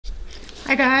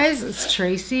Hi guys, it's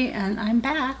Tracy and I'm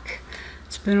back.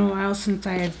 It's been a while since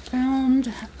I had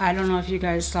filmed. I don't know if you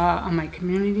guys saw on my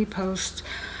community post,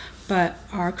 but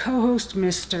our co-host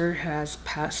Mr. has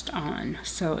passed on.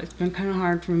 So it's been kind of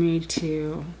hard for me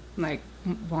to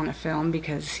want to film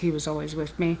because he was always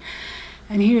with me.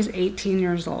 And he was 18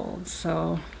 years old,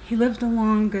 so he lived a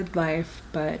long, good life,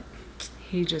 but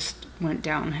he just went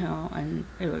downhill and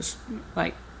it was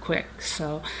quick.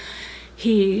 So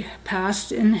he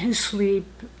passed in his sleep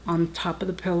on top of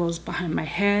the pillows behind my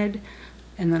head,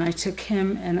 and then I took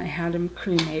him and I had him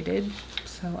cremated.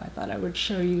 So I thought I would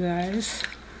show you guys.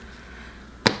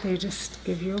 They just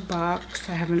give you a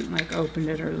box. I haven't opened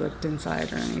it or looked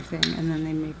inside or anything, and then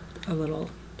they make a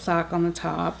little plaque on the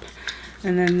top,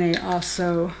 and then they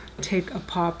also take a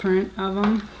paw print of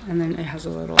them, and then it has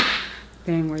a little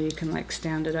thing where you can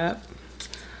stand it up.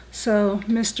 So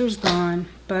Mr's gone,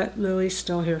 but Lily's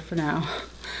still here for now.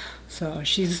 So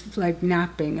she's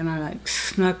napping, and I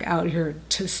snuck out here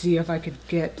to see if I could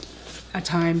get a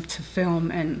time to film,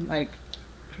 and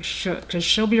because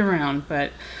she'll be around,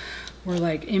 but we're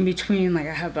in between. I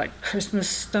have Christmas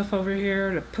stuff over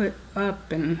here to put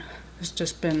up, and it's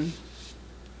just been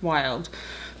wild.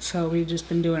 So we've just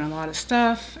been doing a lot of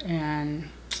stuff, and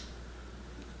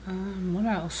what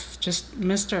else? Just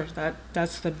Mr.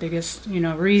 That's the biggest,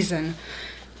 reason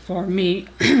for me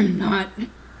not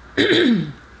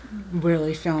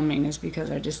really filming, is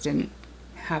because I just didn't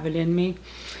have it in me.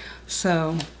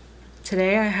 So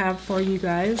today I have for you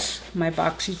guys my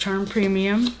Boxycharm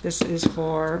Premium. This is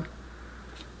for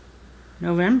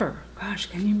November. Gosh,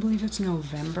 can you believe it's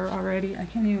November already? I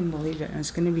can't even believe it. And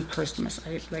it's gonna be Christmas.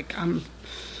 I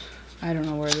don't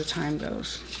know where the time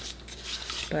goes.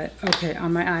 But okay,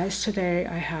 on my eyes today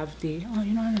I have the, I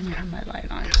don't even have my light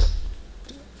on.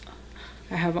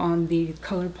 I have on the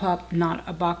Colourpop Not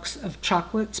a Box of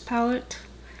Chocolates palette.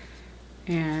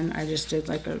 And I just did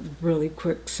a really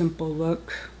quick, simple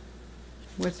look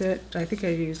with it. I think I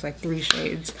used 3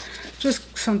 shades.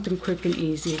 Just something quick and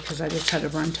easy because I just had to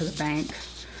run to the bank.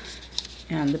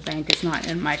 And the bank is not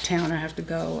in my town. I have to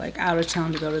go out of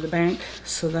town to go to the bank.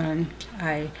 So then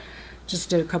I just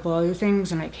did a couple other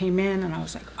things, and I came in and I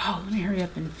was oh, let me hurry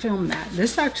up and film that.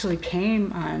 This actually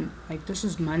came on, this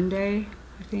is Monday,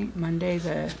 I think. Monday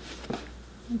the,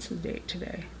 what's the date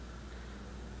today?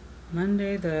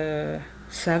 Monday the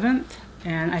 7th,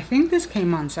 and I think this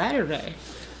came on Saturday.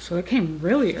 So it came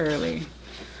really early.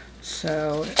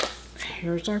 So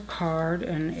here's our card,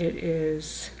 and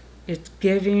it's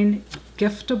giving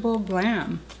giftable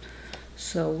glam.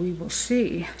 So we will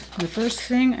see. The first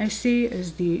thing I see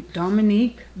is the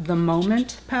Dominique The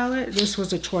Moment palette. This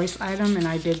was a choice item, and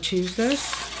I did choose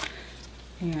this.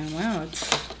 And wow, it's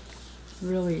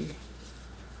really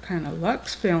kind of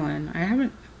luxe feeling.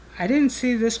 I didn't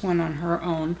see this one on her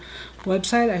own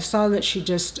website. I saw that she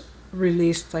just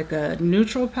released a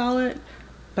neutral palette,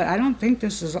 but I don't think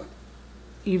this is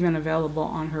even available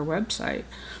on her website.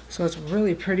 So it's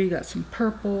really pretty. Got some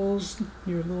purples,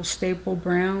 your little staple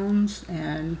browns,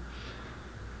 and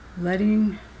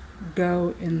letting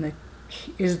go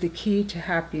is the key to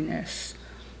happiness.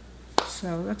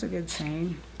 So that's a good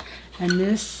saying. And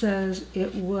this says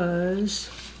it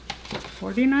was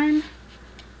 $49.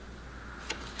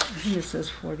 I think it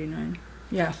says $49.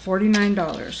 Yeah,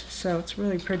 $49. So it's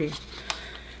really pretty.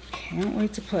 Can't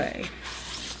wait to play.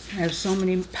 I have so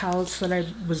many palettes that I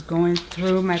was going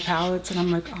through my palettes, and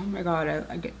I'm oh my god,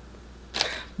 I get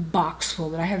box full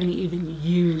that I haven't even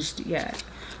used yet.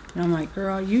 And I'm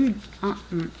girl,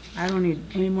 I don't need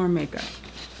any more makeup.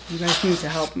 You guys need to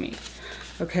help me.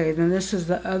 Okay, then this is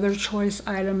the other choice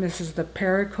item. This is the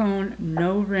Perricone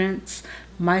No Rinse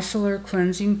Micellar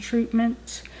Cleansing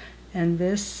Treatment, and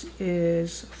this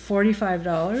is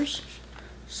 $45.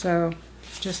 So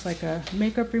just like a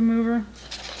makeup remover.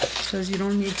 Says you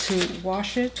don't need to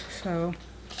wash it. So,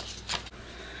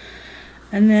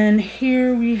 and then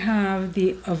here we have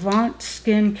the Avant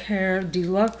Skincare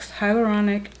Deluxe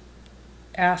Hyaluronic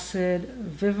Acid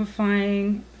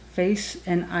Vivifying Face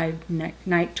and Eye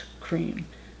Night Cream,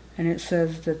 and it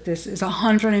says that this is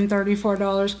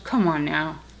 $134. Come on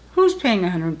now, who's paying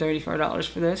 $134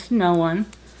 for this? No one.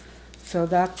 So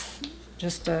that's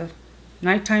just a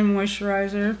nighttime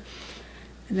moisturizer.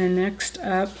 And then next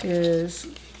up is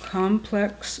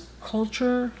Complex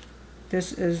Culture.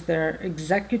 This is their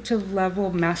executive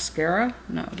level mascara.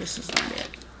 No, this is not it.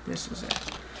 This is it.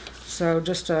 So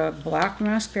just a black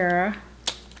mascara.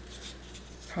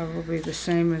 Probably the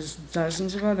same as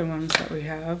dozens of other ones that we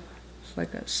have. It's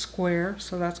like a square,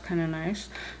 so that's kind of nice.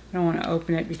 I don't want to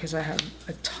open it because I have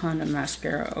a ton of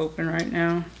mascara open right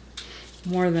now.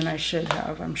 More than I should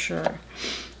have, I'm sure.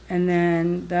 And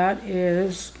then that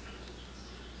is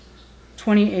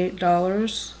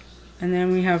 $28. And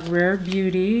then we have Rare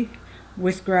Beauty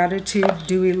With Gratitude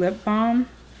Dewy Lip Balm.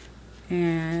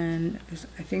 And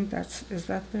I think that's, is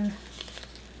that the,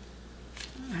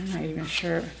 I'm not even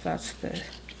sure if that's the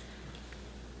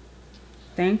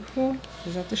Thankful.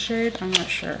 Is that the shade? I'm not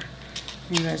sure.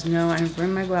 You guys know I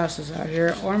bring my glasses out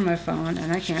here or my phone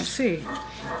and I can't see.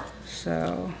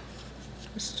 So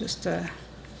it's just a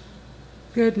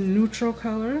good neutral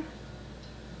color.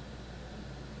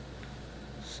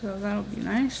 So that'll be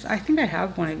nice. I think I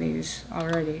have one of these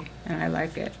already and I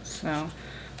like it. So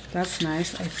that's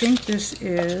nice. I think this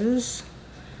is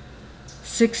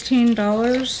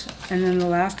 $16. And then the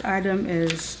last item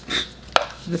is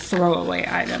the throwaway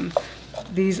item.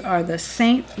 These are the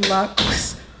Saint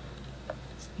Lux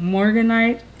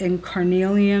Morganite and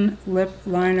Carnelian Lip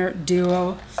Liner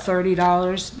Duo,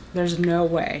 $30. There's no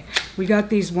way. We got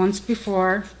these once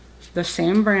before, the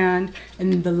same brand,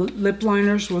 and the lip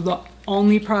liners were the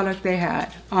only product they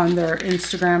had on their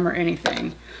Instagram or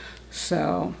anything.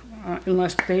 So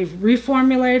unless they've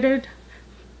reformulated,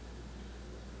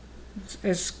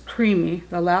 it's creamy.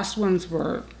 The last ones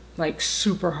were like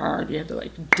super hard. You had to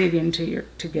like dig into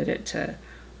to get it to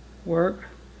work.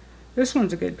 This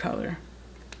one's a good color.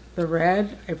 The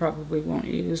red I probably won't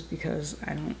use because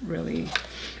I don't really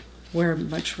wear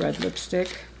much red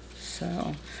lipstick.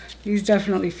 So these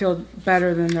definitely feel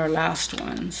better than their last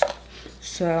ones.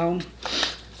 So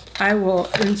I will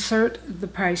insert the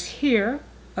price here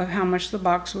of how much the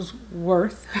box was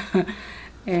worth.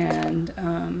 And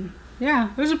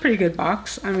yeah, it was a pretty good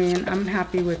box. I mean, I'm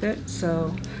happy with it.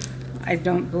 So I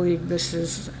don't believe this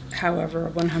is,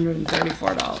 however,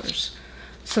 $134.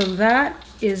 So that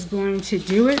is going to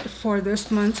do it for this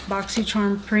month's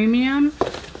Boxycharm Premium.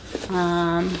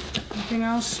 Anything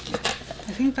else?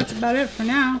 I think that's about it for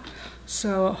now.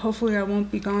 So hopefully I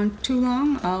won't be gone too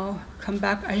long. I'll come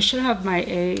back. I should have my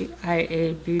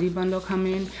AIA beauty bundle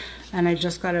coming, and I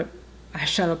just got a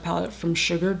eyeshadow palette from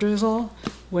Sugar Drizzle,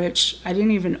 which I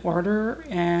didn't even order,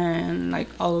 and like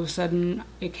all of a sudden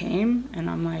it came, and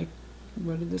I'm like,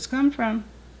 where did this come from?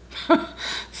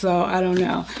 So I don't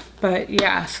know, but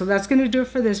yeah, so that's gonna do it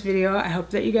for this video. I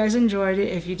hope that you guys enjoyed it.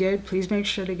 If you did, please make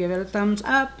sure to give it a thumbs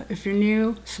up. If you're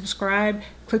new, subscribe,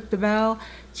 click the bell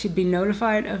to be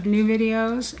notified of new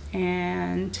videos.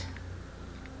 And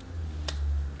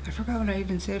I forgot what I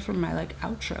even said for my like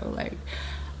outro. Like,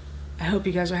 I hope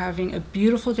you guys are having a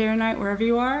beautiful day or night wherever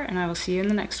you are, and I will see you in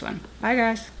the next one. Bye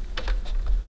guys.